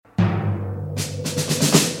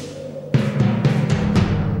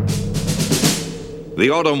The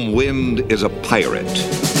autumn wind is a pirate.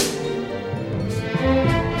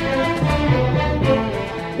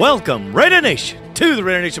 Welcome, Raider Nation, to the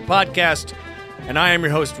Raider Nation podcast, and I am your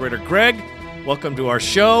host, Raider Greg. Welcome to our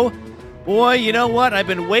show. Boy, you know what? I've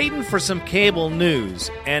been waiting for some cable news,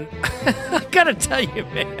 and I gotta tell you,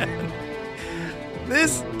 man,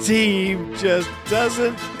 this team just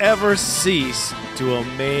doesn't ever cease to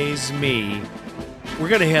amaze me. We're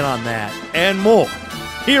gonna hit on that and more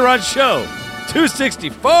here on show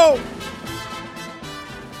 264.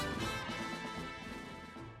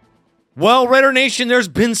 Well, Raider Nation, there's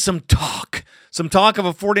been some talk of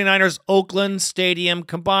a 49ers Oakland Stadium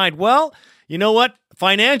combined. Well, you know what?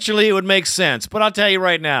 Financially, it would make sense, but I'll tell you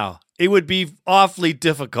right now, it would be awfully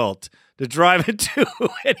difficult to drive into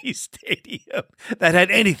any stadium that had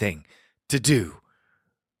anything to do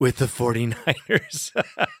with the 49ers.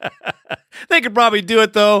 They could probably do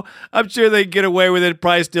it, though. I'm sure they could get away with it.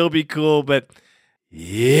 Probably still be cool, but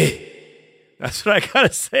yeah, that's what I got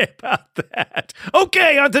to say about that.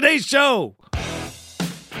 Okay, on today's show,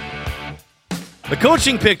 the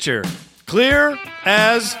coaching picture, clear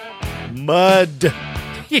as mud.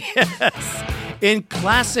 Yes, in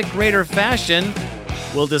classic Raider fashion,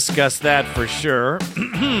 we'll discuss that for sure.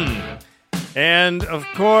 And, of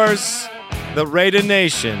course, the Raider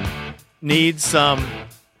Nation needs some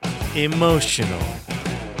emotional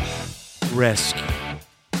rescue.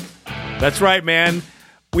 That's right, man.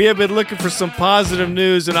 We have been looking for some positive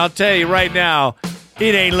news, and I'll tell you right now,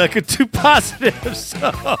 it ain't looking too positive,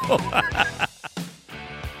 so...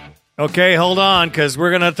 Okay, hold on, because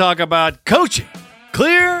we're going to talk about coaching.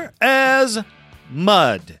 Clear as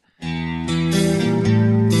mud.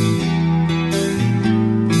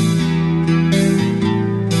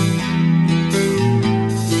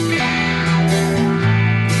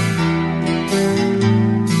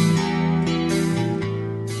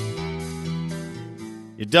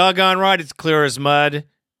 You're doggone right, it's clear as mud.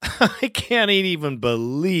 I can't even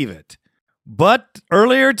believe it. But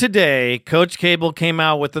earlier today, Coach Cable came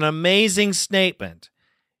out with an amazing statement.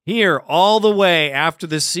 Here, all the way after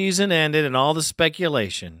the season ended and all the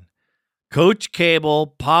speculation, Coach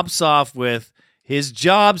Cable pops off with his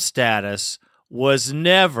job status was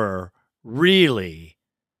never really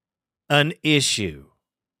an issue.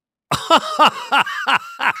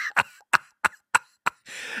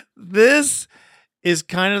 This is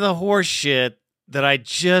kind of the horse shit that I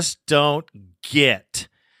just don't get.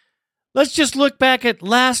 Let's just look back at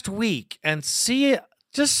last week and see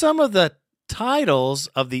just some of the titles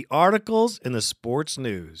of the articles in the sports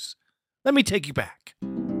news. Let me take you back.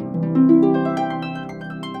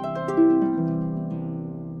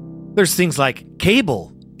 There's things like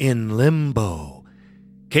Cable in limbo.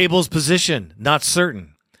 Cable's position, not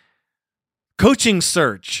certain. Coaching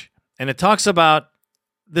search. And it talks about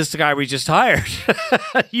this guy we just hired,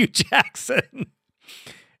 Hugh Jackson.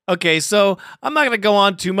 Okay, so I'm not going to go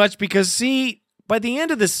on too much because, see, by the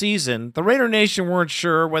end of the season, the Raider Nation weren't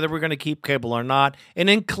sure whether we're going to keep Cable or not, and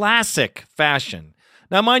in classic fashion.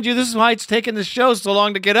 Now, mind you, this is why it's taken the show so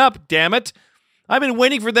long to get up, damn it. I've been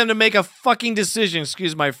waiting for them to make a fucking decision,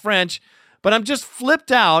 excuse my French, but I'm just flipped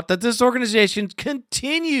out that this organization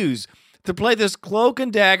continues to play this cloak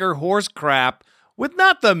and dagger horse crap with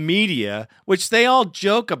not the media, which they all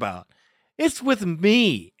joke about. It's with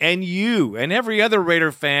me and you and every other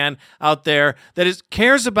Raider fan out there that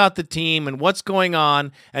cares about the team and what's going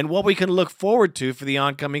on and what we can look forward to for the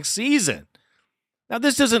oncoming season. Now,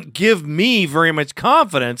 this doesn't give me very much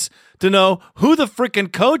confidence to know who the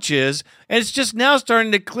frickin' coach is, and it's just now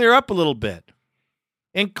starting to clear up a little bit.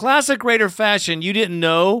 In classic Raider fashion, you didn't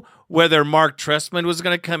know whether Mark Trestman was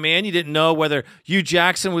going to come in. You didn't know whether Hugh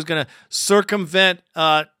Jackson was going to circumvent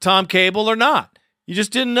Tom Cable or not. You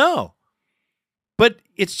just didn't know. But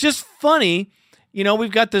it's just funny, you know,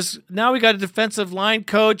 we've got a defensive line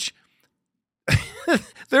coach.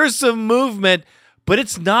 There's some movement, but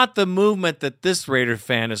it's not the movement that this Raider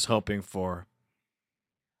fan is hoping for.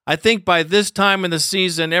 I think by this time in the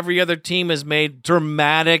season, every other team has made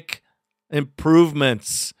dramatic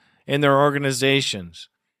improvements in their organizations.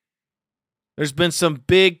 There's been some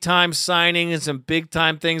big-time signings and some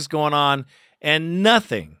big-time things going on, and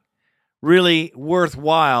nothing really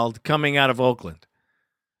worthwhile coming out of Oakland.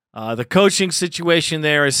 The coaching situation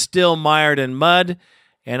there is still mired in mud,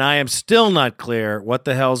 and I am still not clear what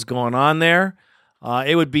the hell's going on there.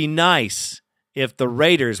 It would be nice if the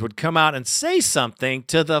Raiders would come out and say something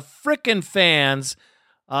to the frickin' fans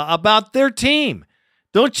about their team.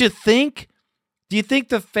 Don't you think? Do you think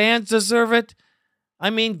the fans deserve it? I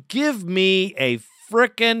mean, give me a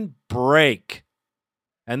frickin' break.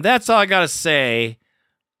 And that's all I got to say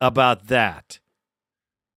about that.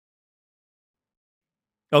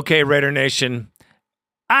 Okay, Raider Nation,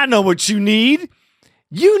 I know what you need.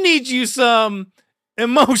 You need you some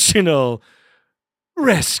emotional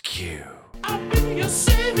rescue. I've been your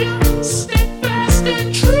savior, steadfast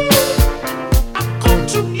and true. I come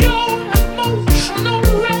to your emotional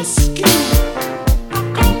rescue.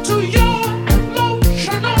 I come to your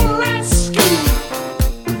emotional rescue.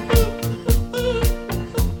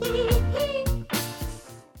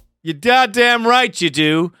 You're goddamn right you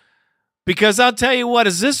do. Because I'll tell you what,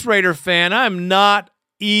 as this Raider fan, I'm not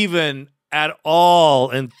even at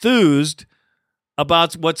all enthused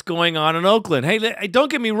about what's going on in Oakland. Hey,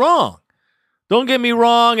 don't get me wrong. Don't get me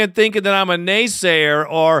wrong in thinking that I'm a naysayer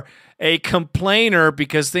or a complainer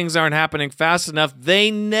because things aren't happening fast enough.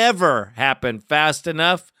 They never happen fast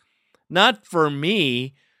enough. Not for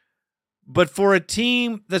me, but for a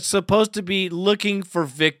team that's supposed to be looking for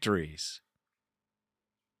victories.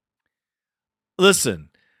 Listen,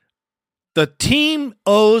 the team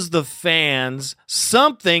owes the fans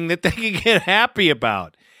something that they can get happy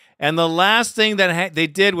about. And the last thing that they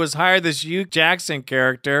did was hire this Hugh Jackson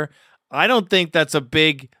character. I don't think that's a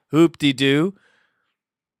big hoop-de-doo.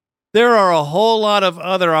 There are a whole lot of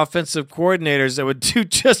other offensive coordinators that would do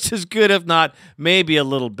just as good, if not maybe a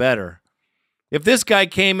little better. If this guy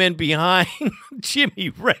came in behind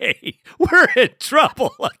Jimmy Ray, we're in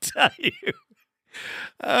trouble, I'll tell you.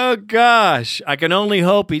 Oh, gosh. I can only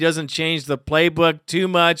hope he doesn't change the playbook too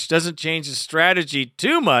much, doesn't change the strategy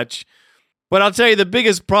too much. But I'll tell you, the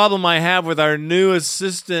biggest problem I have with our new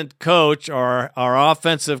assistant coach or our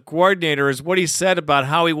offensive coordinator is what he said about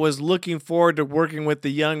how he was looking forward to working with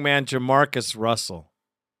the young man, Jamarcus Russell.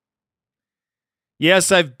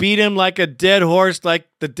 Yes, I've beat him like a dead horse, like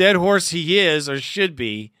the dead horse he is or should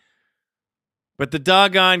be. But the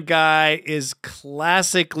doggone guy is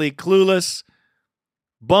classically clueless,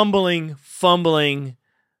 bumbling, fumbling,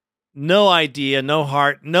 no idea, no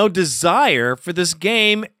heart, no desire for this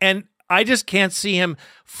game, and I just can't see him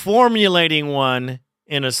formulating one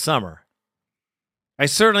in a summer. I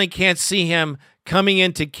certainly can't see him coming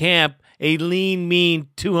into camp a lean, mean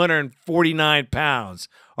 249 pounds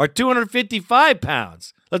or 255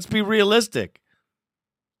 pounds. Let's be realistic.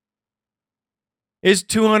 His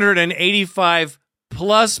 285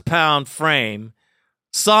 plus pound frame,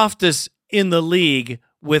 softest in the league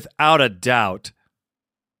without a doubt,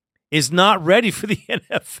 is not ready for the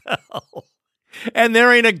NFL. And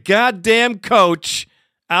there ain't a goddamn coach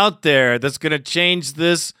out there that's going to change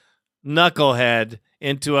this knucklehead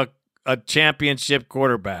into a championship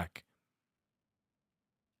quarterback.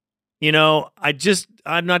 You know,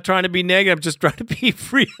 I'm not trying to be negative. I'm just trying to be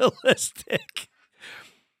realistic.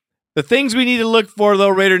 The things we need to look for, though,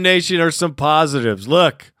 Raider Nation, are some positives.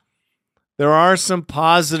 Look, there are some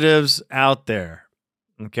positives out there,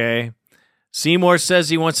 okay? Seymour says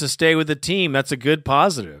he wants to stay with the team. That's a good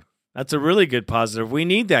positive. That's a really good positive. We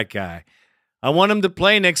need that guy. I want him to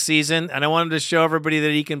play next season, and I want him to show everybody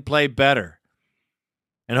that he can play better.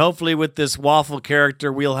 And hopefully with this waffle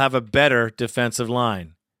character, we'll have a better defensive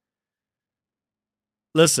line.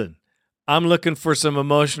 Listen, I'm looking for some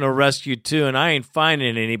emotional rescue too, and I ain't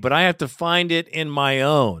finding any, but I have to find it in my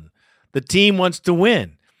own. The team wants to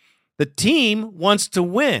win. The team wants to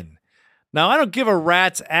win. Now, I don't give a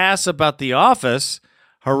rat's ass about the office,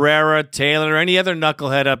 Herrera, Taylor, any other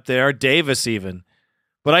knucklehead up there, Davis even.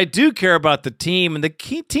 But I do care about the team, and the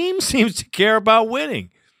key team seems to care about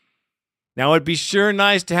winning. Now, it'd be sure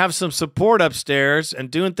nice to have some support upstairs,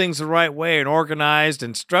 and doing things the right way and organized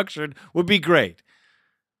and structured would be great.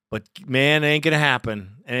 But, man, it ain't going to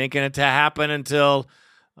happen. It ain't going to happen until,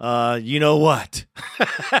 you know what.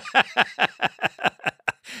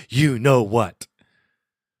 You know what.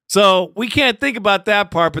 So we can't think about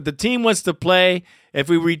that part, but the team wants to play. If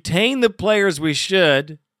we retain the players we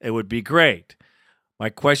should, it would be great. My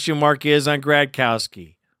question mark is on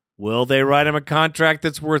Gradkowski. Will they write him a contract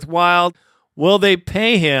that's worthwhile? Will they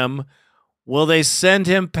pay him? Will they send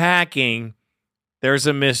him packing? There's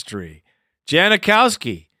a mystery.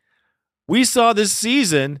 Janikowski. We saw this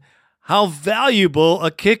season how valuable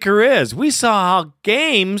a kicker is. We saw how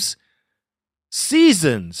games,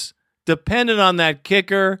 seasons, depended on that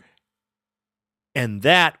kicker, and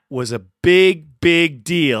that was a big, big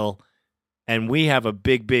deal. And we have a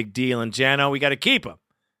big, big deal. And Jano, we got to keep him.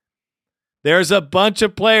 There's a bunch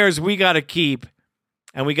of players we got to keep,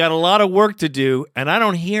 and we got a lot of work to do, and I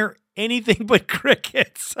don't hear anything but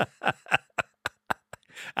crickets.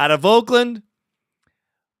 Out of Oakland,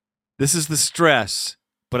 this is the stress.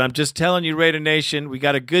 But I'm just telling you, Raider Nation, we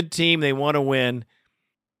got a good team. They want to win.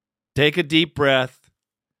 Take a deep breath.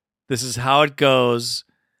 This is how it goes.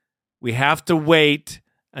 We have to wait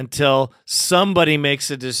until somebody makes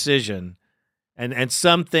a decision. and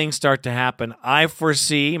some things start to happen. I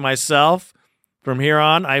foresee myself from here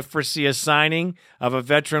on, I foresee a signing of a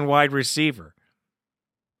veteran wide receiver.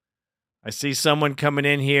 I see someone coming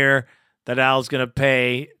in here that Al's going to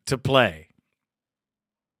pay to play.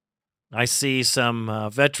 I see some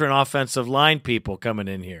veteran offensive line people coming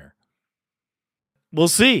in here. We'll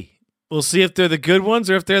see. We'll see if they're the good ones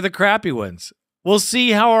or if they're the crappy ones. We'll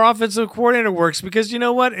see how our offensive coordinator works because you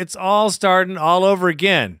know what? It's all starting all over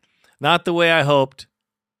again. Not the way I hoped.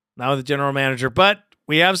 Not with the general manager, but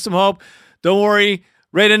we have some hope. Don't worry,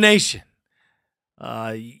 Raider Nation.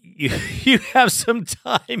 You have some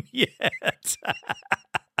time yet.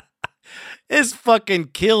 This fucking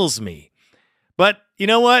kills me. But you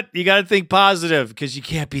know what? You got to think positive because you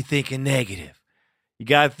can't be thinking negative. You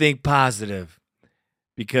got to think positive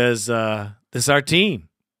because this is our team.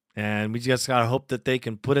 And we just got to hope that they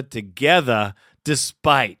can put it together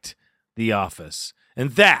despite the office.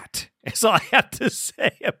 And that is all I have to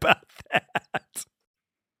say about that.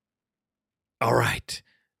 All right.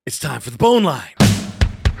 It's time for the bone line.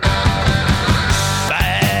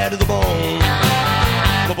 Bad to the bone.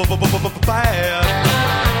 Bad.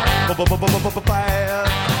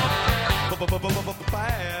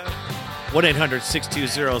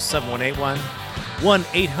 1-800-620-7181.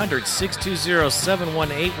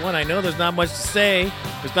 1-800-620-7181. I know there's not much to say.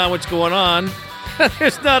 There's not much going on.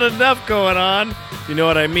 There's not enough going on. You know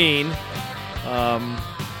what I mean?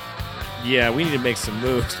 Yeah, we need to make some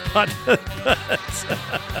moves. But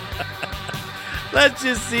let's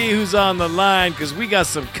just see who's on the line because we got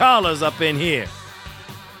some callers up in here.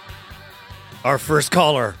 Our first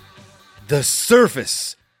caller, the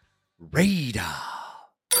Surface Raider.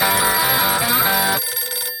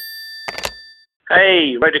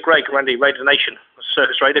 Hey, Raider Greg, Randy, Raider Nation,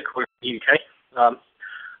 Circus Raider, calling from the UK.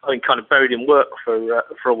 I've been kind of buried in work for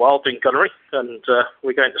a while doing gunnery, and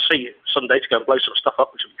we're going to see Sunday to go and blow some stuff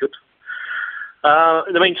up, which will be good.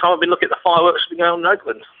 In the meantime, I've been looking at the fireworks that have been going on in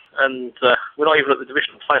Oakland, and we're not even at the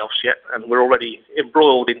divisional playoffs yet, and we're already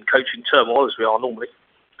embroiled in coaching turmoil as we are normally.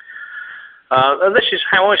 And this is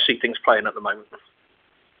how I see things playing at the moment.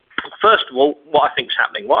 First of all, what I think's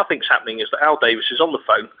happening? What I think's happening is that Al Davis is on the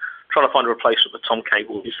phone trying to find a replacement for Tom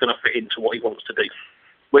Cable who's going to fit into what he wants to do,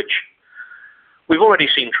 which we've already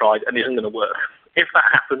seen tried and isn't going to work. If that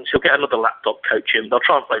happens, he'll get another lapdog coach in. They'll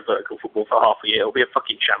try and play vertical football for half a year. It'll be a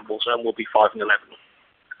fucking shambles, and we'll be 5-11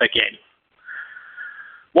 again.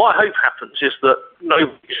 What I hope happens is that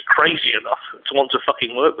nobody's crazy enough to want to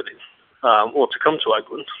fucking work with him or to come to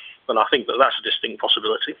Oakland, and I think that that's a distinct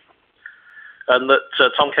possibility, and that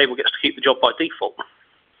Tom Cable gets to keep the job by default.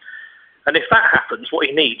 And if that happens, what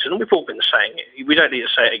he needs, and we've all been saying it, we don't need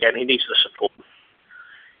to say it again, he needs the support.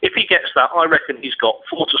 If he gets that, I reckon he's got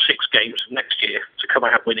 4 to 6 games next year to come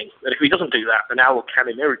out winning. And if he doesn't do that, then Al will can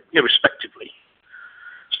him irrespectively.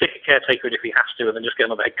 Stick a caretaker in if he has to, and then just get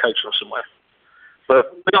another head coach from somewhere.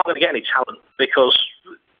 But we're not going to get any talent because,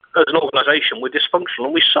 as an organisation, we're dysfunctional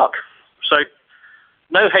and we suck. So,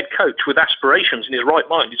 no head coach with aspirations in his right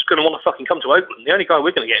mind is going to want to fucking come to Oakland. The only guy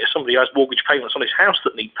we're going to get is somebody who has mortgage payments on his house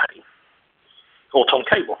that need paying. Or Tom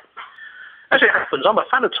Cable. As it happens, I'm a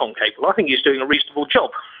fan of Tom Cable. I think he's doing a reasonable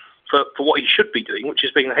job for what he should be doing, which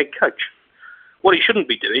is being the head coach. What he shouldn't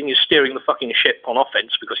be doing is steering the fucking ship on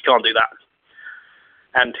offense because he can't do that.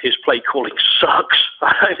 And his play calling sucks.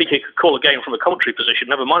 I don't think he could call a game from a commentary position,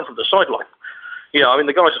 never mind from the sideline. You know, I mean,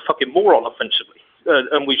 the guy's a fucking moron offensively.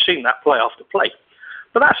 And we've seen that play after play.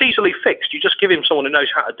 But that's easily fixed. You just give him someone who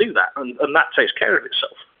knows how to do that, and that takes care of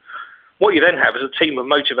itself. What you then have is a team of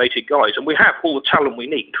motivated guys, and we have all the talent we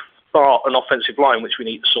need, bar an offensive line which we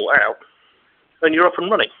need to sort out, and you're up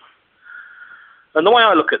and running. And the way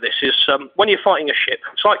I look at this is when you're fighting a ship,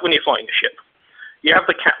 it's like when you're fighting a ship. You have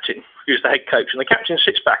the captain, who's the head coach, and the captain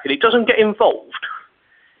sits back and he doesn't get involved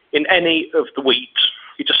in any of the weeds.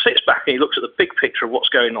 He just sits back and he looks at the big picture of what's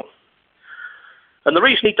going on. And the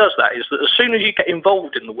reason he does that is that as soon as you get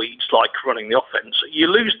involved in the weeds, like running the offense, you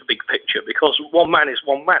lose the big picture because one man is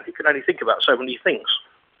one man. He can only think about so many things.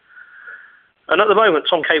 And at the moment,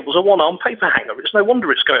 Tom Cable's a one-arm paper hanger. It's no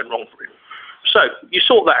wonder it's going wrong for him. So you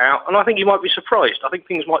sort that out, and I think you might be surprised. I think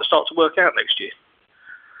things might start to work out next year.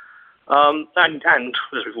 And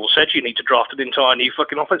as we've all said, you need to draft an entire new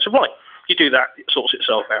fucking offensive line. You do that, it sorts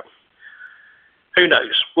itself out. Who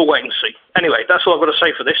knows? We'll wait and see. Anyway, that's all I've got to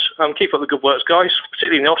say for this. Keep up the good work, guys,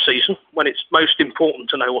 particularly in the off-season, when it's most important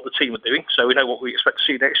to know what the team are doing, so we know what we expect to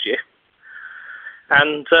see next year.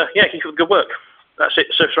 And, keep up the good work. That's it,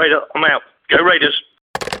 Surface Raider. I'm out. Go Raiders!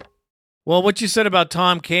 Well, what you said about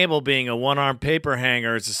Tom Cable being a one-arm paper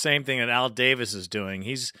hanger is the same thing that Al Davis is doing.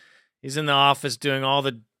 He's in the office doing all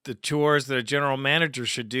the the chores that a general manager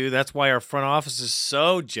should do. That's why our front office is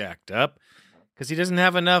so jacked up, because he doesn't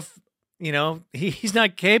have enough, he's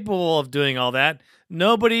not capable of doing all that.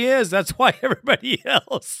 Nobody is. That's why everybody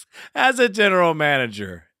else has a general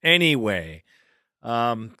manager. Anyway,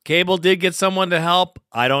 Cable did get someone to help.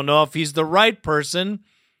 I don't know if he's the right person,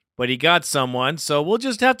 but he got someone, so we'll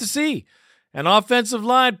just have to see. An offensive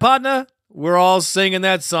line, partner, we're all singing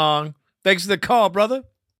that song. Thanks for the call, brother.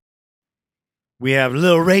 We have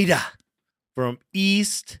Lil Raider from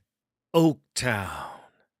East Oaktown.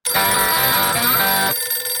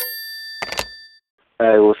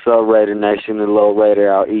 Hey, what's up, Raider Nation? The Lil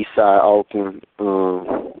Raider out east side Oakland.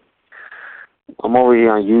 I'm over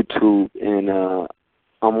here on YouTube, and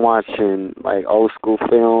I'm watching, like, old school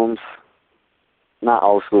films. Not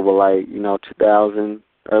old school, but, like, 2000,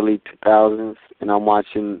 early 2000s. And I'm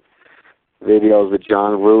watching videos of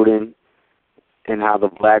John Gruden and how the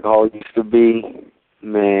black hole used to be.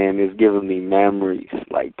 Man, it's giving me memories,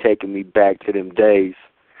 like, taking me back to them days.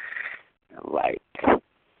 Like,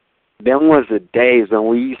 them was the days when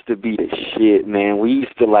we used to be the shit, man. We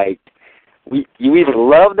used to, like, you either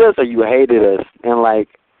loved us or you hated us. And, like,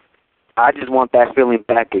 I just want that feeling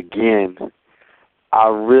back again. I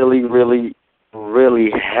really, really, really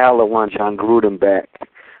hella want John Gruden back.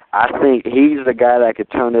 I think he's the guy that could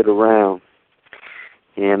turn it around.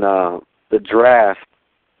 And the draft,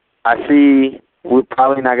 I see we're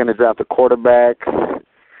probably not going to draft a quarterback.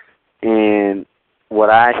 And what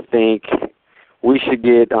I think, we should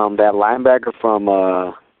get that linebacker from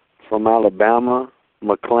Alabama,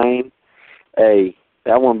 McClain. Hey,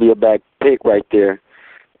 that won't be a bad pick right there.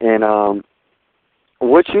 And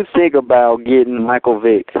what you think about getting Michael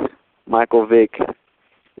Vick? Michael Vick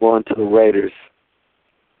going to the Raiders.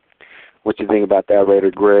 What you think about that, Raider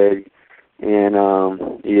Greg? And,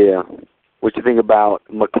 yeah, what you think about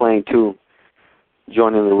McClain, too,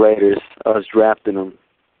 joining the Raiders, us drafting him?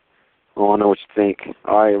 I want to know what you think.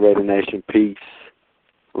 All right, Raider Nation, peace.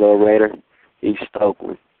 Lil Raider, East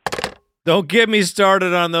Oakland. Don't get me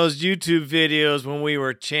started on those YouTube videos when we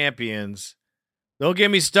were champions. Don't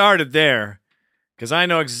get me started there, because I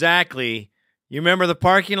know exactly. You remember the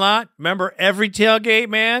parking lot? Remember every tailgate,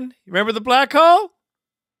 man? You remember the black hole?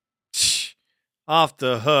 Shh, off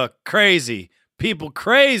the hook. Crazy. People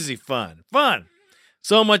crazy fun. Fun.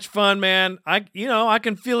 So much fun, man. I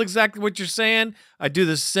can feel exactly what you're saying. I do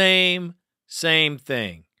the same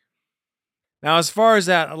thing. Now, as far as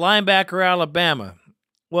that linebacker Alabama,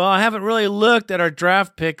 well, I haven't really looked at our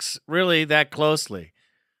draft picks really that closely.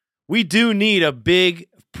 We do need a big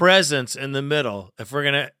presence in the middle if we're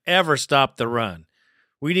going to ever stop the run.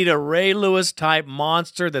 We need a Ray Lewis type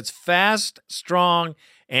monster that's fast, strong,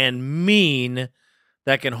 and mean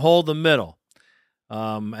that can hold the middle.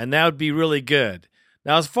 And that would be really good.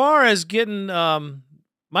 Now, as far as getting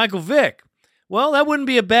Michael Vick, well, that wouldn't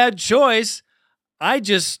be a bad choice. I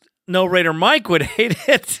just know Raider Mike would hate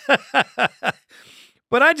it.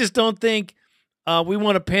 But I just don't think we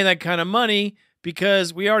want to pay that kind of money,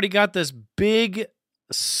 because we already got this big,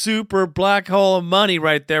 super black hole of money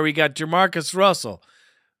right there. We got Jamarcus Russell,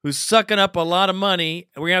 who's sucking up a lot of money.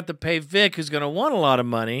 We're going to have to pay Vic, who's going to want a lot of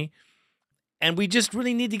money. And we just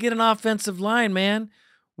really need to get an offensive line, man.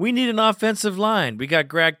 We need an offensive line. We got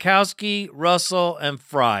Gradkowski, Russell, and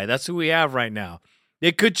Fry. That's who we have right now.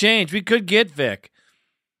 It could change. We could get Vic.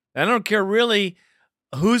 I don't care really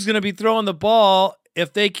who's going to be throwing the ball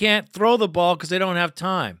if they can't throw the ball because they don't have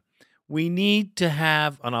time. We need to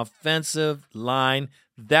have an offensive line.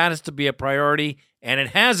 That is to be a priority, and it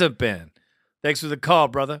hasn't been. Thanks for the call,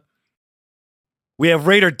 brother. We have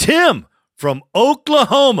Raider Tim from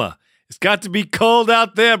Oklahoma. It's got to be cold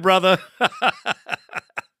out there, brother.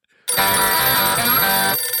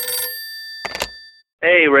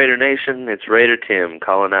 Hey, Raider Nation. It's Raider Tim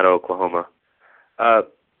calling out of Oklahoma.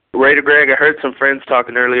 Raider Greg, I heard some friends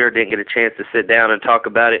talking earlier, didn't get a chance to sit down and talk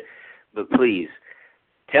about it, but please,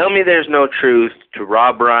 tell me there's no truth to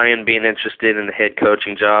Rob Ryan being interested in the head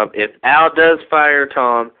coaching job. If Al does fire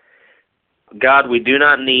Tom, God, we do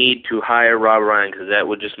not need to hire Rob Ryan, because that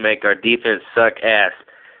would just make our defense suck ass.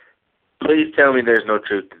 Please tell me there's no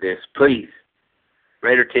truth to this. Please.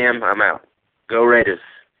 Raider Tim, I'm out. Go Raiders.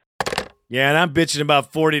 Yeah, and I'm bitching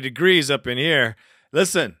about 40 degrees up in here.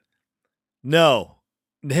 Listen, no.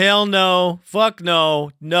 Hell no. Fuck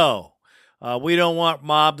no. No. We don't want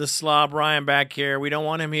Mob the Slob Ryan back here. We don't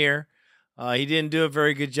want him here. He didn't do a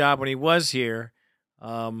very good job when he was here.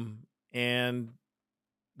 And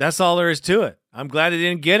that's all there is to it. I'm glad they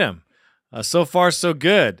didn't get him. So far, so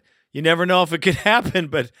good. You never know if it could happen,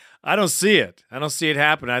 but I don't see it. I don't see it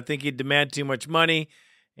happen. I think he'd demand too much money,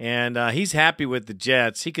 and he's happy with the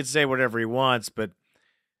Jets. He could say whatever he wants, but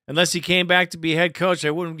Unless he came back to be head coach, he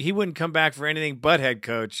wouldn't come back for anything but head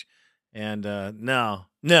coach. And no.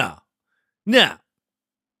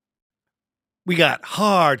 We got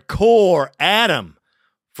Hardcore Adam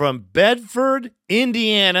from Bedford,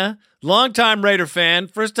 Indiana, longtime Raider fan,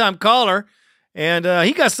 first-time caller, and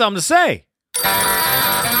he got something to say.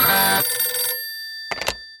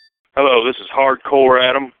 Hello, this is Hardcore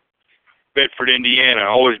Adam, Bedford, Indiana.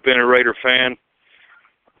 Always been a Raider fan.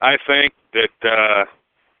 I think that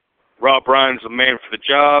Rob Ryan's the man for the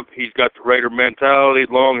job. He's got the Raider mentality,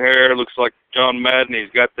 long hair, looks like John Madden. He's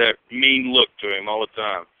got that mean look to him all the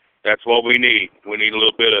time. That's what we need. We need a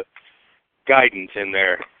little bit of guidance in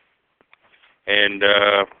there. And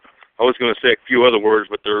I was going to say a few other words,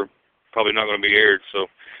 but they're probably not going to be aired. So,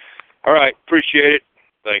 all right, appreciate it.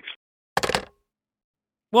 Thanks.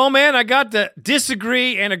 Well, man, I got to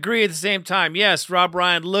disagree and agree at the same time. Yes, Rob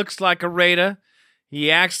Ryan looks like a Raider. He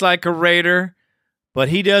acts like a Raider, but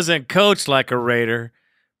he doesn't coach like a Raider.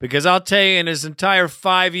 Because I'll tell you, in his entire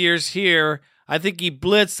 5 years here, I think he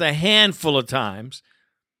blitzed a handful of times,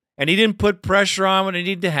 and he didn't put pressure on when it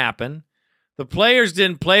needed to happen. The players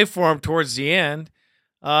didn't play for him towards the end.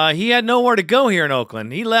 He had nowhere to go here in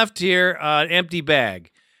Oakland. He left here an empty bag,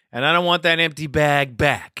 and I don't want that empty bag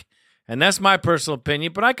back. And that's my personal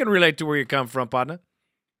opinion, but I can relate to where you come from, partner.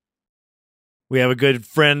 We have a good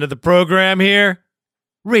friend of the program here,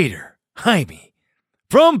 Raider Jaime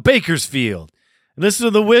from Bakersfield. Listen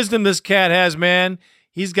to the wisdom this cat has, man.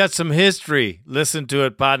 He's got some history. Listen to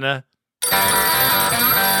it, partner.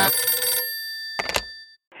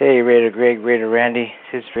 Hey, Raider Greg, Raider Randy.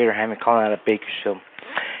 This is Raider Jaime calling out of Bakersfield.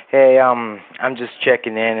 Hey, I'm just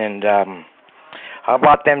checking in, and how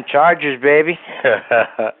about them Chargers, baby?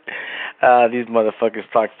 These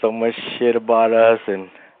motherfuckers talk so much shit about us, and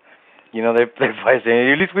you know they're probably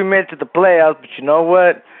saying at least we made it to the playoffs. But you know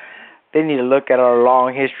what? They need to look at our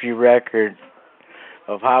long history record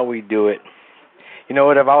of how we do it. You know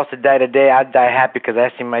what? If I was to die today, I'd die happy because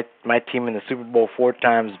I seen my team in the Super Bowl 4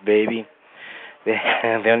 times, baby. They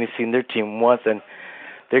only seen their team once, and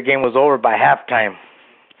their game was over by halftime.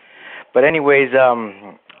 But anyways,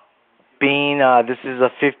 being this is the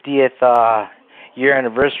 50th year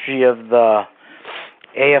anniversary of the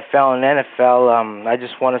AFL and NFL, I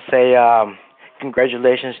just want to say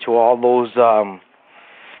congratulations to all those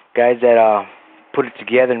guys that put it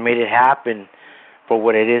together and made it happen for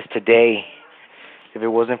what it is today. If it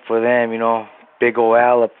wasn't for them, you know, Big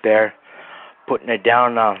O.L. up there putting it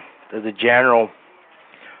down as a general,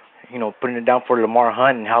 you know, putting it down for Lamar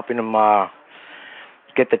Hunt and helping him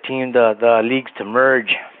get the team, the leagues to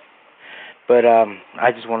merge. But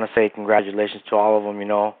I just want to say congratulations to all of them, you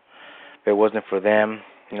know. If it wasn't for them,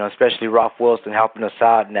 you know, especially Ralph Wilson helping us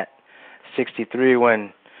out in that 63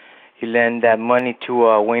 when he lent that money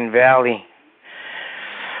to Wayne Valley.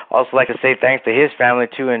 Also like to say thanks to his family,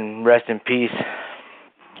 too, and rest in peace.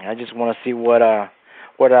 I just want to see what our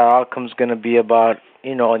outcome's going to be about,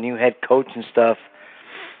 you know, a new head coach and stuff.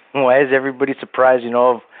 Why is everybody surprised, you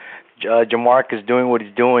know, of Jamarcus doing what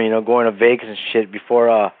he's doing, you know, going to Vegas and shit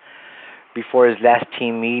before his last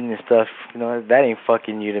team meeting and stuff? You know, that ain't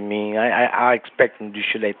fucking new to me. I expect him to do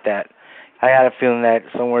shit like that. I had a feeling that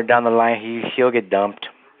somewhere down the line he'll get dumped.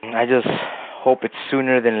 I just hope it's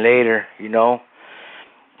sooner than later, you know.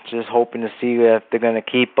 Just hoping to see if they're going to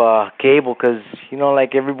keep Cable because, you know,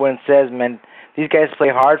 like everyone says, man, these guys play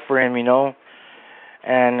hard for him, you know.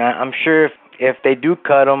 And I'm sure if they do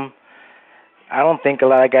cut him, I don't think a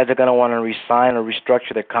lot of guys are going to want to resign or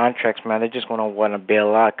restructure their contracts, man. They're just going to want to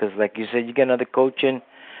bail out because, like you said, you get another coach in,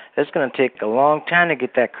 it's going to take a long time to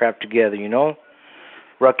get that crap together, you know.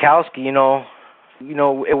 Rakowski, you know,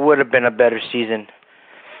 it would have been a better season.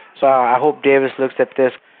 So I hope Davis looks at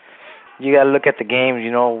this. You got to look at the games,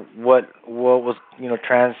 you know, what was, you know,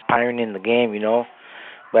 transpiring in the game, you know.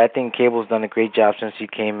 But I think Cable's done a great job since he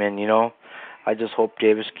came in, you know. I just hope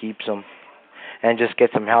Davis keeps him and just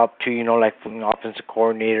get some help, too, you know, like from the offensive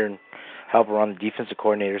coordinator and help around the defensive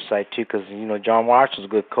coordinator side, too, because, you know, John Marshall's a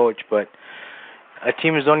good coach, but a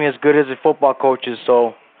team is only as good as the football coaches,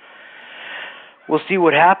 so we'll see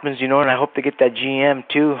what happens, you know, and I hope they get that GM,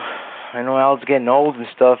 too. I know Al's getting old and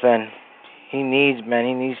stuff, and he needs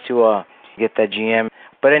to get that GM.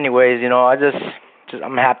 But anyways, you know,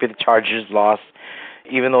 I'm happy the Chargers lost.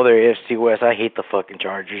 Even though they're AFC West, I hate the fucking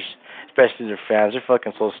Chargers, especially their fans. They're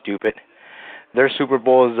fucking so stupid. Their Super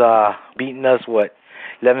Bowl is beating us,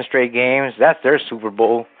 11 straight games? That's their Super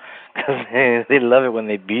Bowl because they love it when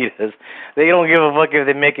they beat us. They don't give a fuck if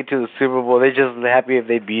they make it to the Super Bowl. They're just happy if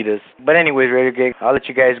they beat us. But anyways, Raider Gig, I'll let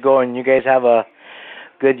you guys go, and you guys have a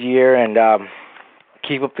good year, and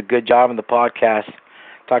keep up the good job in the podcast.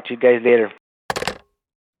 Talk to you guys later.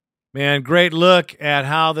 Man, great look at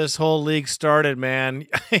how this whole league started, man.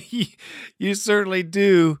 You certainly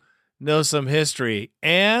do know some history.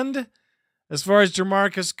 And as far as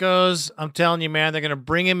Jamarcus goes, I'm telling you, man, they're going to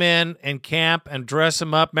bring him in and camp and dress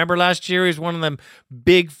him up. Remember last year, he was one of them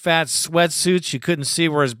big, fat sweatsuits. You couldn't see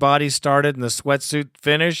where his body started and the sweatsuit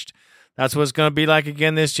finished. That's what it's going to be like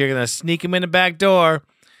again this year. They're going to sneak him in the back door.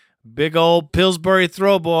 Big old Pillsbury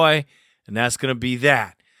throw boy, and that's going to be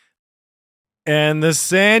that. And the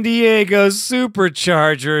San Diego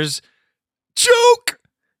Superchargers choke.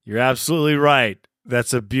 You're absolutely right.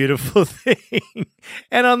 That's a beautiful thing.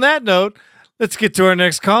 And on that note, let's get to our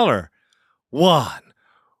next caller. Juan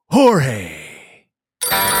Jorge.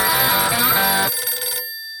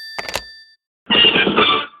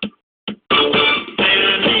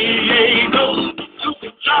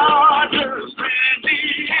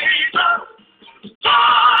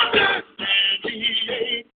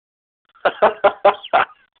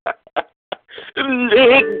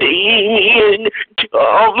 LaDainian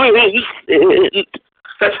Tomlinson.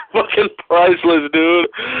 That's fucking priceless, dude.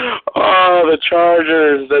 Oh, the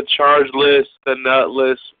Chargers, the chargeless, the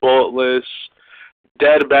nutless, boltless,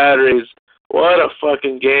 dead batteries. What a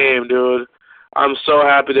fucking game, dude. I'm so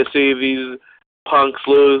happy to see these punks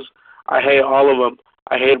lose. I hate all of them.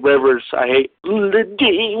 I hate Rivers. I hate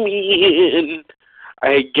LaDainian. I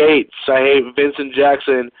hate Gates. I hate Vincent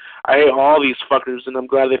Jackson. I hate all these fuckers, and I'm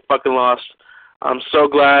glad they fucking lost. I'm so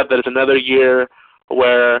glad that it's another year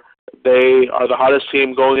where they are the hottest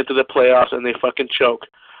team going into the playoffs, and they fucking choke.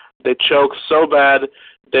 They choke so bad,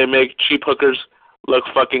 they make cheap hookers look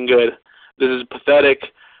fucking good. This is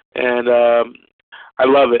pathetic, and I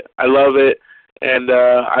love it. I love it, and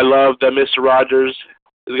I love that Mr. Rogers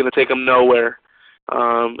is going to take them nowhere.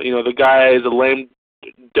 The guy is a lame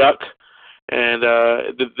duck, and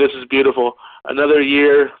this is beautiful. Another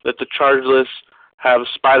year that the Chargeless have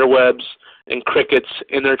spider webs and crickets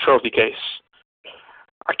in their trophy case.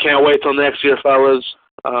 I can't wait till next year, fellas,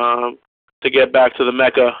 to get back to the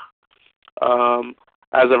Mecca.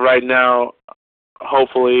 As of right now,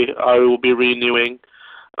 hopefully I will be renewing,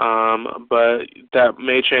 but that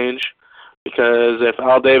may change because if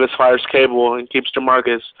Al Davis fires Cable and keeps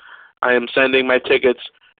Jamarcus, I am sending my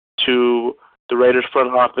tickets to the Raiders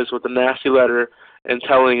front office with a nasty letter and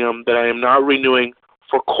telling them that I am not renewing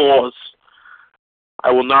for cause.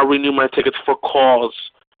 I will not renew my tickets for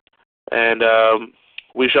cause. And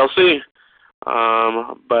we shall see.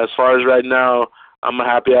 But as far as right now, I'm a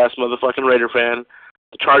happy-ass motherfucking Raider fan.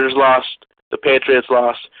 The Chargers lost, the Patriots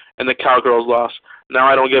lost, and the Cowgirls lost. Now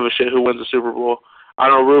I don't give a shit who wins the Super Bowl. I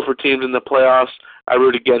don't root for teams in the playoffs. I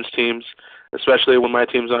root against teams, especially when my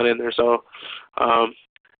team's not in there. So,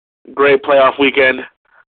 great playoff weekend.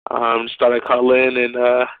 Just thought I'd call in and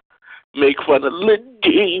make fun of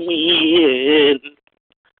LaDainian.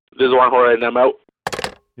 This is Juan Jorge, and I'm out.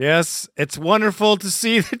 Yes, it's wonderful to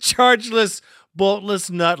see the chargeless, boltless,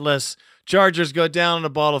 nutless Chargers go down in a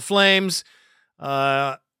ball of flames.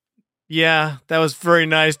 Yeah, that was very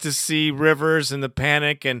nice to see Rivers and the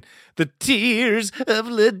panic and the tears of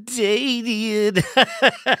LaDainian.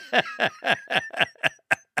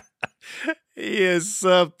 He is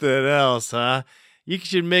something else, huh? You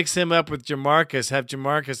should mix him up with Jamarcus, have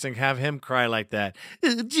Jamarcus and have him cry like that.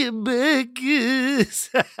 Jamarcus.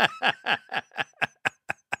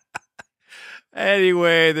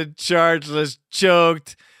 Anyway, the Chargeless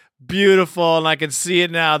choked. Beautiful, and I can see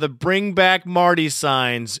it now. The Bring Back Marty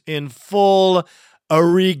signs in full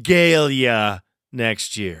regalia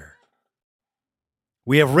next year.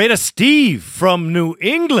 We have Raider Steve from New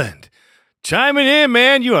England. Chiming in,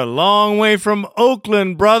 man. You're a long way from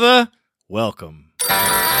Oakland, brother. Welcome.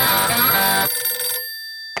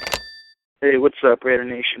 Hey, what's up, Raider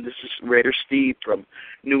Nation? This is Raider Steve from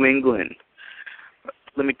New England.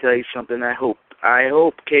 Let me tell you something. I hope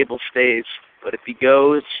Cable stays, but if he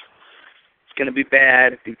goes, it's going to be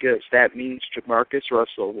bad because that means Jamarcus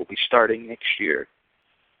Russell will be starting next year.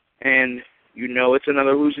 And you know it's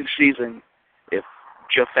another losing season if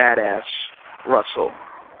Fat-ass Russell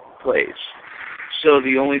plays. So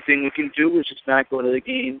the only thing we can do is just not go to the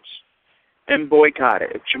games and boycott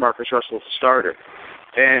it if Jamarcus Russell's the starter.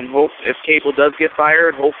 And hope if Cable does get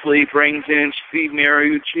fired, hopefully he brings in Steve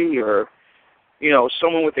Mariucci or,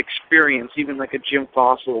 someone with experience, even like a Jim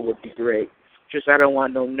Fossil would be great. Just I don't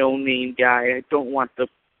want no-name guy. I don't want I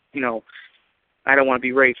don't want to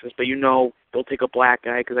be racist, but they'll take a black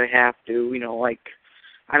guy because I have to.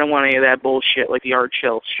 I don't want any of that bullshit like the Art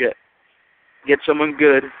Shell shit. Get someone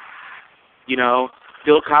good.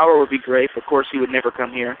 Bill Cowher would be great. Of course, he would never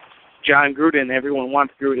come here. John Gruden, everyone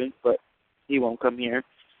wants Gruden, but he won't come here.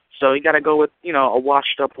 So you got to go with, a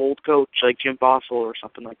washed-up old coach like Jim Bossel or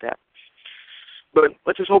something like that. But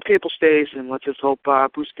let's just hope Cable stays, and let's just hope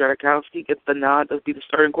Bruce Gradkowski gets the nod to be the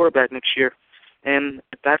starting quarterback next year. And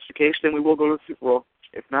if that's the case, then we will go to the Super Bowl.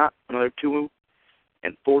 If not, another 2-14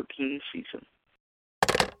 season.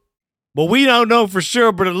 Well, we don't know for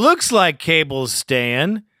sure, but it looks like Cable's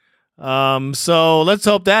staying. So let's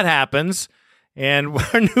hope that happens. And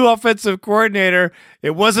our new offensive coordinator,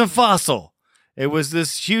 it wasn't Fossil. It was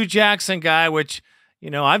this Hugh Jackson guy, which,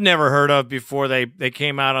 I've never heard of before they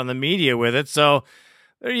came out on the media with it. So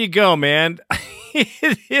there you go, man.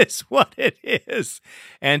 It is what it is.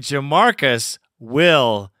 And Jamarcus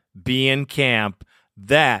will be in camp.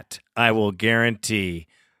 That I will guarantee.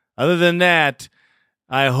 Other than that,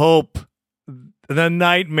 I hope the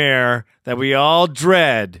nightmare that we all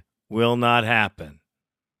dread will not happen.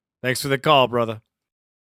 Thanks for the call, brother.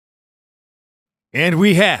 And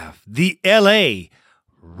we have the LA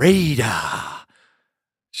Raider.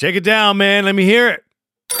 Shake it down, man. Let me hear it.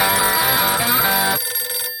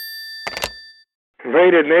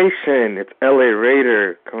 Raider Nation, it's LA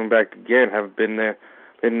Raider coming back again. Haven't been there,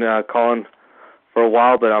 calling for a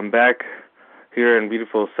while, but I'm back here in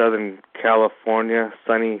beautiful Southern California,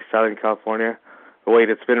 sunny Southern California. Wait,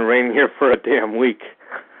 it's been raining here for a damn week.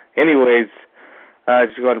 Anyways, I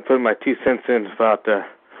just want to put my 2 cents in about the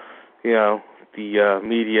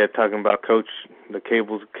media talking about the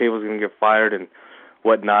Cable's going to get fired and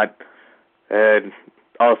whatnot. And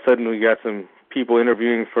all of a sudden we got some people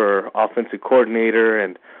interviewing for offensive coordinator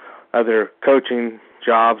and other coaching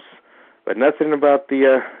jobs, but nothing about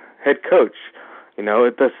the head coach.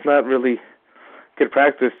 That's not really good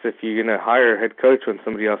practice if you're going to hire a head coach when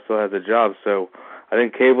somebody else still has a job. So I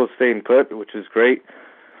think Cable's staying put, which is great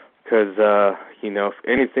because, if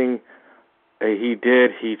anything he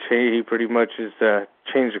did, he pretty much has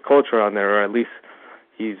changed the culture on there, or at least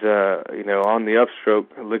he's, on the upstroke,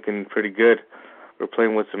 looking pretty good. We're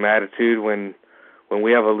playing with some attitude when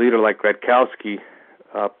we have a leader like Gradkowski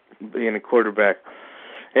being a quarterback.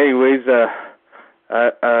 Anyways,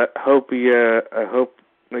 I hope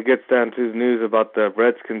it gets down to the news about the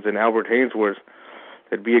Redskins and Albert Haynesworth.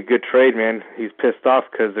 It'd be a good trade, man. He's pissed off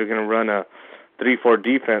because they're going to run a 3-4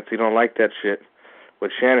 defense. He don't like that shit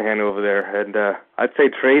with Shanahan over there. And I'd say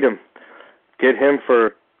trade him. Get him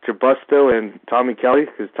for Jabusto and Tommy Kelly,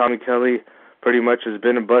 because Tommy Kelly pretty much has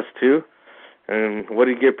been a bust too. And what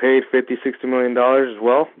did he get paid? $50-60 million as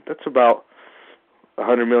well? That's about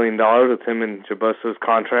 $100 million with him and Jabusto's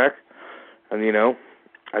contract. And,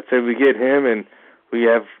 I'd say we get him, and we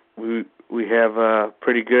have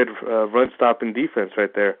pretty good run-stopping defense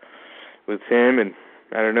right there with him. And,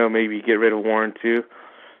 I don't know, maybe get rid of Warren too.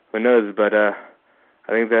 Who knows? But I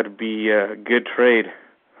think that would be a good trade.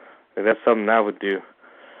 And that's something I would do.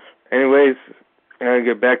 Anyways, I'm going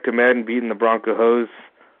to get back to Madden beating the Bronco Hose.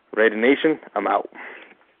 Raider Nation, I'm out.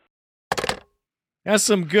 That's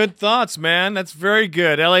some good thoughts, man. That's very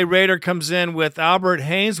good. LA Raider comes in with Albert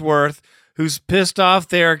Haynesworth, who's pissed off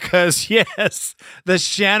there because, yes, the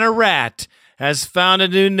Shanna Rat has found a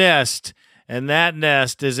new nest, and that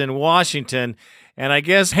nest is in Washington. And I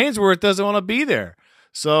guess Haynesworth doesn't want to be there.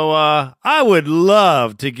 So I would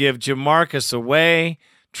love to give Jamarcus away.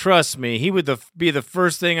 Trust me, he would be the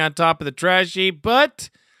first thing on top of the trash heap, but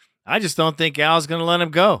I just don't think Al's going to let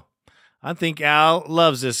him go. I think Al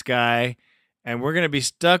loves this guy, and we're going to be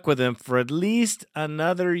stuck with him for at least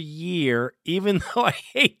another year, even though I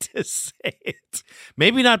hate to say it.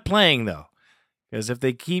 Maybe not playing, though, because if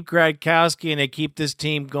they keep Gradkowski and they keep this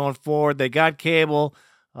team going forward, they got Cable.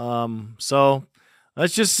 So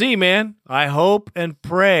let's just see, man. I hope and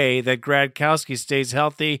pray that Gradkowski stays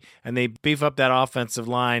healthy and they beef up that offensive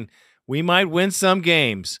line. We might win some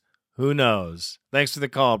games. Who knows? Thanks for the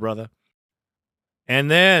call, brother. And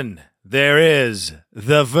then there is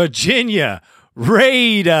the Virginia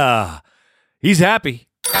Raider. He's happy.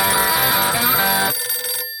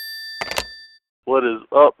 What is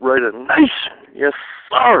up, Raider Nation? Yes,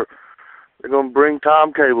 sir. They're going to bring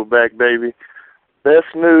Tom Cable back, baby.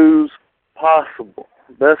 Best news possible.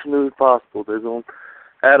 Best news possible. They're going.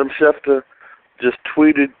 Adam Schefter just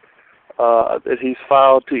tweeted that he's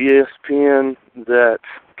filed to ESPN that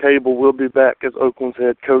Cable will be back as Oakland's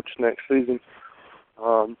head coach next season.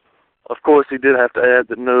 Of course, he did have to add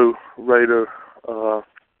that no Raider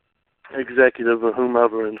executive or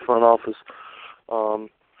whomever in the front office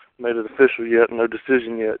made it official yet, no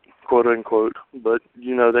decision yet, quote unquote. But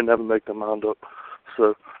they never make their mind up.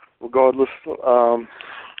 So, regardless,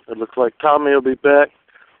 it looks like Tommy will be back.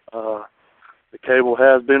 The cable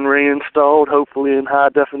has been reinstalled, hopefully in high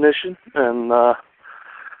definition, and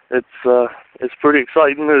it's pretty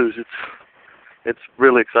exciting news. it's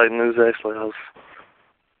really exciting news. Actually,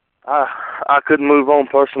 I couldn't move on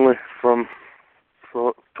personally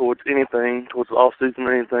towards anything, towards the off season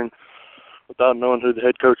or anything, without knowing who the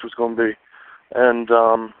head coach was going to be, and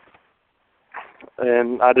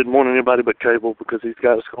I didn't want anybody but Cable because he's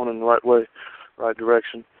got us going in the right way, right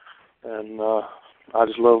direction, and I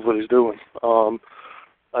just love what he's doing.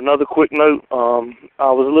 Another quick note,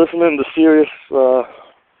 I was listening to Sirius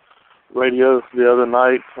radio the other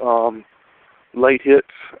night, Late Hits,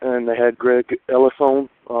 and they had Greg Ellis on.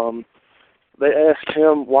 They asked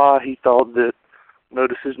him why he thought that no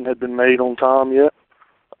decision had been made on Tom yet.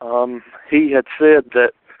 He had said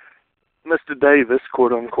that Mr. Davis,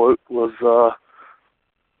 quote unquote, was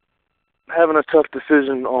having a tough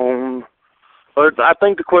decision on, or I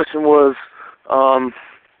think the question was,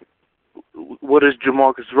 what is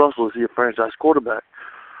Jamarcus Russell? Is he a franchise quarterback?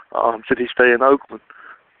 Should he stay in Oakland?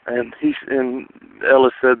 And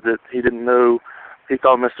Ellis said that he didn't know. He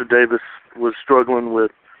thought Mr. Davis was struggling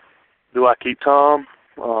with, do I keep Tom?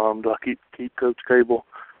 Do I keep Coach Cable?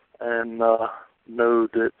 And know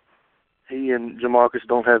that he and Jamarcus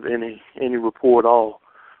don't have any rapport at all,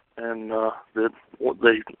 and that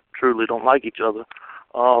they truly don't like each other.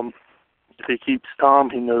 If he keeps Tom,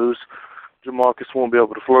 he knows Jamarcus won't be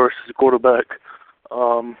able to flourish as a quarterback,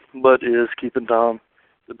 but is keeping Tom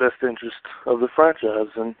the best interest of the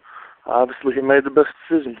franchise, and obviously he made the best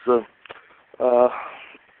decision. So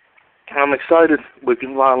I'm excited we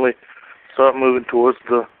can finally start moving towards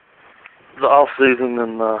the off season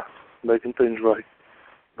and making things right.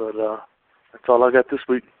 But that's all I got this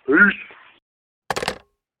week. Peace.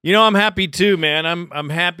 You know, I'm happy too, man. I'm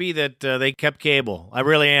happy that they kept Cable. I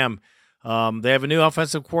really am. They have a new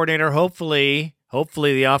offensive coordinator. Hopefully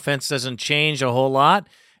the offense doesn't change a whole lot,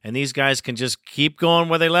 and these guys can just keep going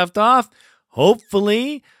where they left off.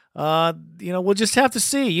 Hopefully, we'll just have to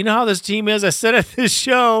see. You know how this team is. I said at this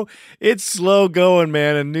show, it's slow going,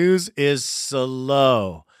 man, and news is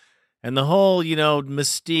slow. And the whole,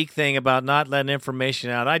 mystique thing about not letting information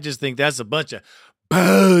out, I just think that's a bunch of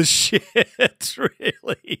bullshit,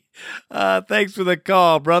 really. Thanks for the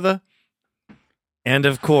call, brother. And,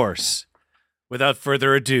 of course, without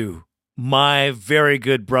further ado, my very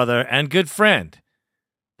good brother and good friend,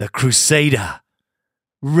 the Crusader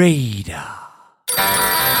Raider.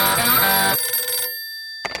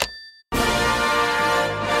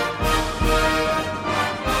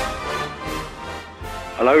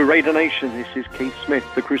 Hello, Raider Nation. This is Keith Smith,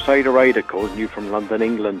 the Crusader Raider, calling you from London,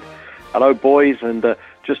 England. Hello, boys, and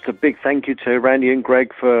just a big thank you to Randy and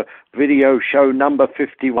Greg for video show number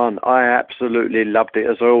 51. I absolutely loved it,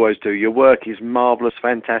 as I always do. Your work is marvellous,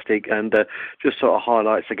 fantastic, and just sort of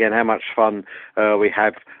highlights again how much fun we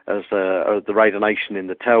have as the Raider Nation in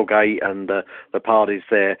the tailgate and the parties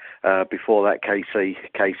there before that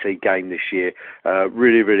KC game this year.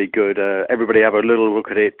 Really, really good. Everybody have a little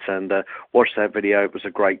look at it and watch that video. It was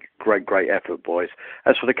a great effort, boys.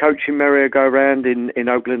 As for the coaching merry-go-round in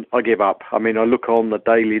Oakland, I give up. I mean, I look on the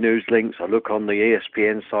daily news links, I look on the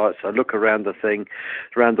ESPN sites, I look around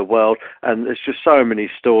around the world, and there's just so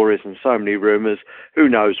many stories and so many rumours. Who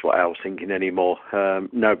knows what else thinking anymore?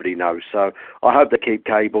 Nobody knows. So I hope they keep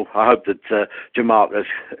Cable. I hope that Jamarcus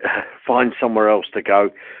finds somewhere else to go.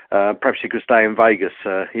 Perhaps he could stay in Vegas.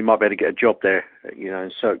 He might be able to get a job there,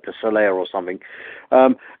 in Cirque du Soleil or something.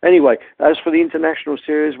 Anyway, as for the international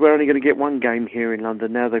series, we're only going to get one game here in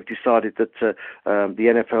London. Now they've decided that the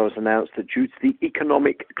NFL has announced that due to the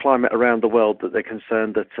economic climate around the world that they're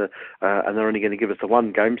concerned that, and they're only going to give us the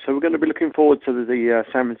one game. So we're going to be looking forward to the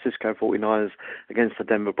San Francisco 49ers against the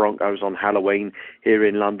Denver Broncos on Halloween here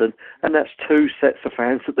in London. And that's two sets of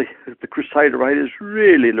fans that the Crusader Raiders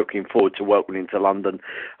really looking forward to welcoming to London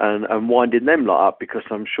and winding them lot up, because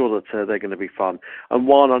I'm sure that they're going to be fun. And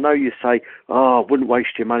Juan, I know you say, I wouldn't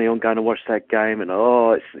waste your money on going to watch that game, and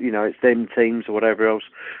it's them teams or whatever else.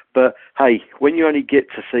 But hey, when you only get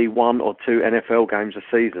to see one or two NFL games a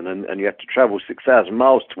season and you have to travel 6,000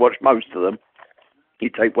 miles to watch most of them, you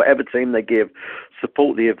take whatever team they give,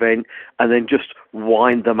 support the event, and then just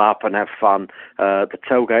wind them up and have fun. The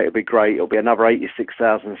tailgate will be great. It'll be another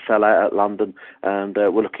 86,000 sellout at London, and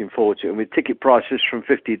we're looking forward to it. And with ticket prices from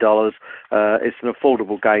 $50, it's an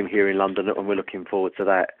affordable game here in London, and we're looking forward to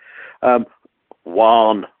that.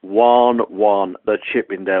 One, the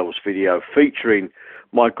Chippendales video featuring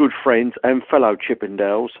my good friends and fellow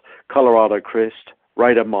Chippendales, Colorado Chris,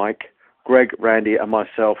 Raider Mike, Greg, Randy, and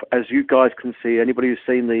myself. As you guys can see, anybody who's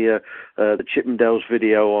seen the Chippendales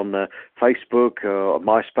video on Facebook,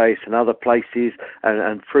 MySpace, and other places,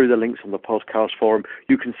 and through the links on the podcast forum,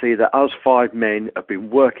 you can see that us 5 men have been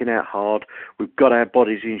working out hard. We've got our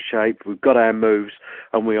bodies in shape, we've got our moves,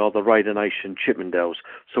 and we are the Raider Nation Chippendales.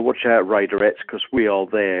 So watch out, Raiderettes, because we are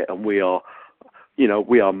there, and we are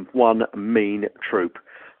one mean troop.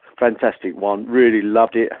 Fantastic one. Really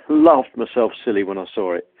loved it. Laughed myself silly when I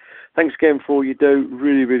saw it. Thanks again for all you do.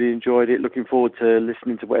 Really, really enjoyed it. Looking forward to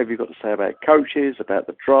listening to whatever you've got to say about coaches, about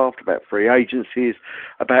the draft, about free agencies,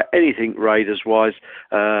 about anything Raiders-wise,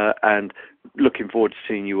 and looking forward to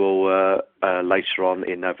seeing you all later on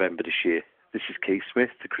in November this year. This is Keith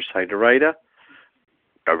Smith, the Crusader Raider.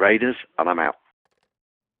 Go Raiders, and I'm out.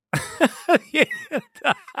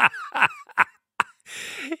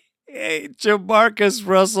 Hey, Jamarcus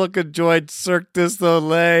Russell could join Cirque du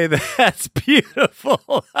Soleil. That's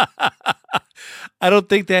beautiful. I don't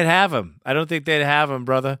think they'd have him.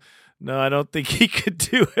 Brother. No, I don't think he could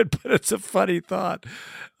do it, but it's a funny thought.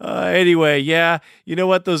 Anyway, yeah, you know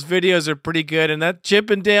what? Those videos are pretty good. And that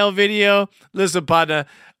Chippendale video, listen, partner,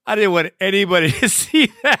 I didn't want anybody to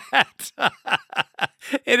see that.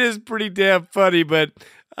 It is pretty damn funny, but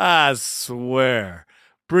I swear,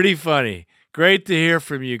 pretty funny. Great to hear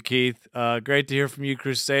from you, Keith. Great to hear from you,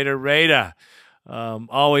 Crusader Raider.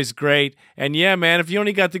 Always great. And yeah, man, if you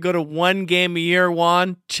only got to go to 1 game a year,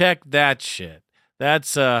 Juan, check that shit.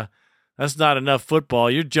 That's not enough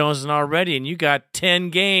football. You're jonesing already, and you got 10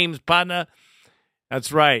 games, partner.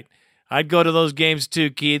 That's right. I'd go to those games too,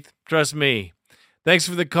 Keith. Trust me. Thanks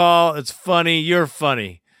for the call. It's funny. You're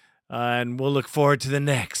funny. And we'll look forward to the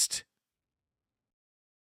next.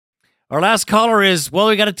 Our last caller is, well,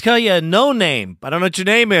 we got to tell you, no name. I don't know what your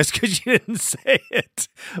name is because you didn't say it.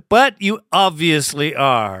 But you obviously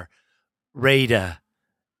are Raider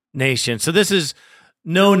Nation. So this is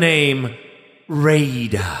No Name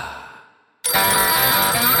Raider.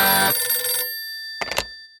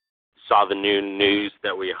 Saw the new news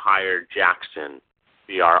that we hired Jackson to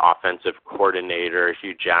be our offensive coordinator,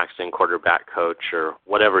 Hugh Jackson, quarterback coach, or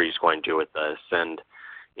whatever he's going to do with us. And,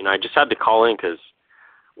 I just had to call in because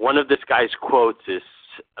one of this guy's quotes is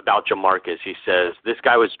about Jamarcus. He says, this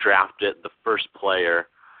guy was drafted the first player.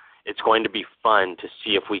 It's going to be fun to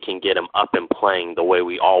see if we can get him up and playing the way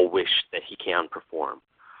we all wish that he can perform.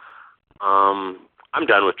 I'm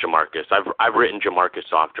done with Jamarcus. I've written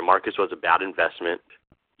Jamarcus off. Jamarcus was a bad investment.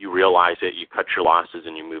 You realize it, you cut your losses,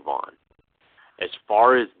 and you move on. As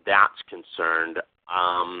far as that's concerned,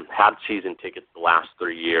 had season tickets the last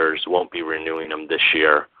 3 years, won't be renewing them this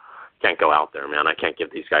year. Can't go out there, man. I can't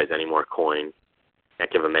give these guys any more coin.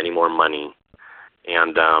 Can't give them any more money.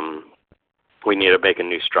 And we need to make a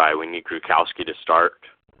new stride. We need Gronkowski to start.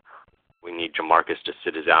 We need Jamarcus to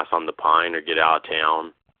sit his ass on the pine or get out of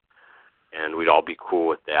town. And we'd all be cool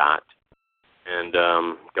with that. And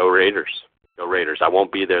go Raiders. Go Raiders. I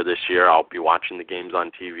won't be there this year. I'll be watching the games on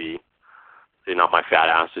TV. Sitting off my fat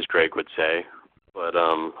ass, as Greg would say. But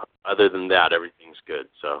other than that, everything's good.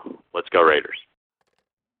 So let's go Raiders.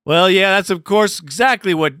 Well, yeah, that's, of course,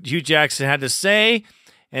 exactly what Hugh Jackson had to say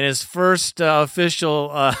in his first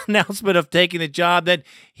official announcement of taking the job, that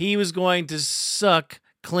he was going to suck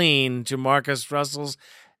clean Jamarcus Russell's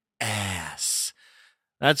ass.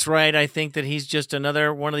 That's right. I think that he's just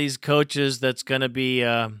another one of these coaches that's going to be,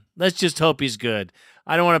 let's just hope he's good.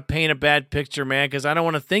 I don't want to paint a bad picture, man, because I don't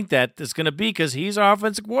want to think that it's going to be, because he's our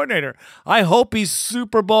offensive coordinator. I hope he's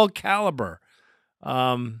Super Bowl caliber.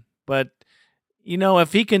 But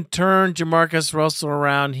if he can turn Jamarcus Russell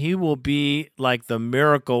around, he will be like the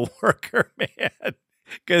miracle worker, man,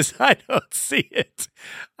 because I don't see it.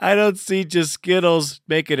 I don't see just Skittles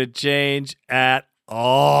making a change at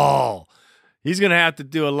all. He's going to have to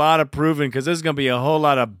do a lot of proving, because there's going to be a whole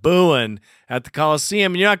lot of booing at the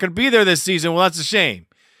Coliseum, and you're not going to be there this season. Well, that's a shame,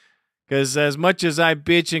 because as much as I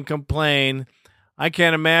bitch and complain, I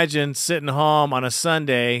can't imagine sitting home on a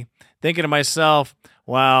Sunday thinking to myself,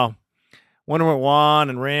 wow, wonder what Juan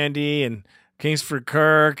and Randy and Kingsford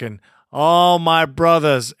Kirk and all my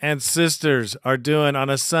brothers and sisters are doing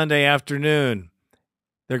on a Sunday afternoon.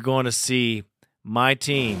 They're going to see my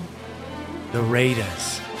team, the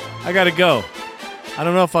Raiders. I got to go. I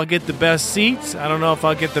don't know if I'll get the best seats. I don't know if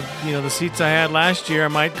I'll get the seats I had last year. I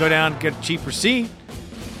might go down and get a cheaper seat.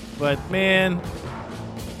 But man,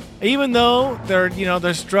 even though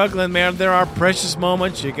they're struggling, man, there are precious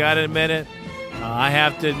moments. You got to admit it. I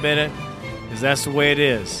have to admit it, because that's the way it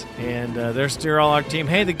is. And they're still all our team.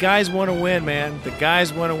 Hey, the guys want to win, man. The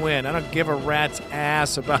guys want to win. I don't give a rat's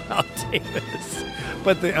ass about Al Davis,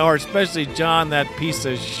 or especially John, that piece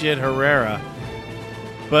of shit Herrera.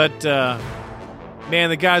 But, man,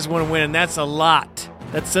 the guys want to win, and that's a lot.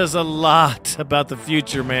 That says a lot about the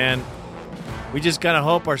future, man. We just got to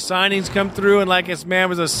hope our signings come through, and like this man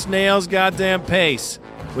was a snail's goddamn pace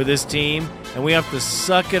with this team, and we have to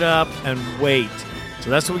suck it up and wait. So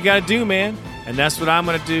that's what we got to do, man. And that's what I'm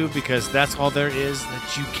going to do, because that's all there is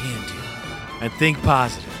that you can do. And think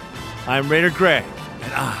positive. I'm Raider Greg,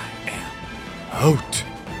 and I am out.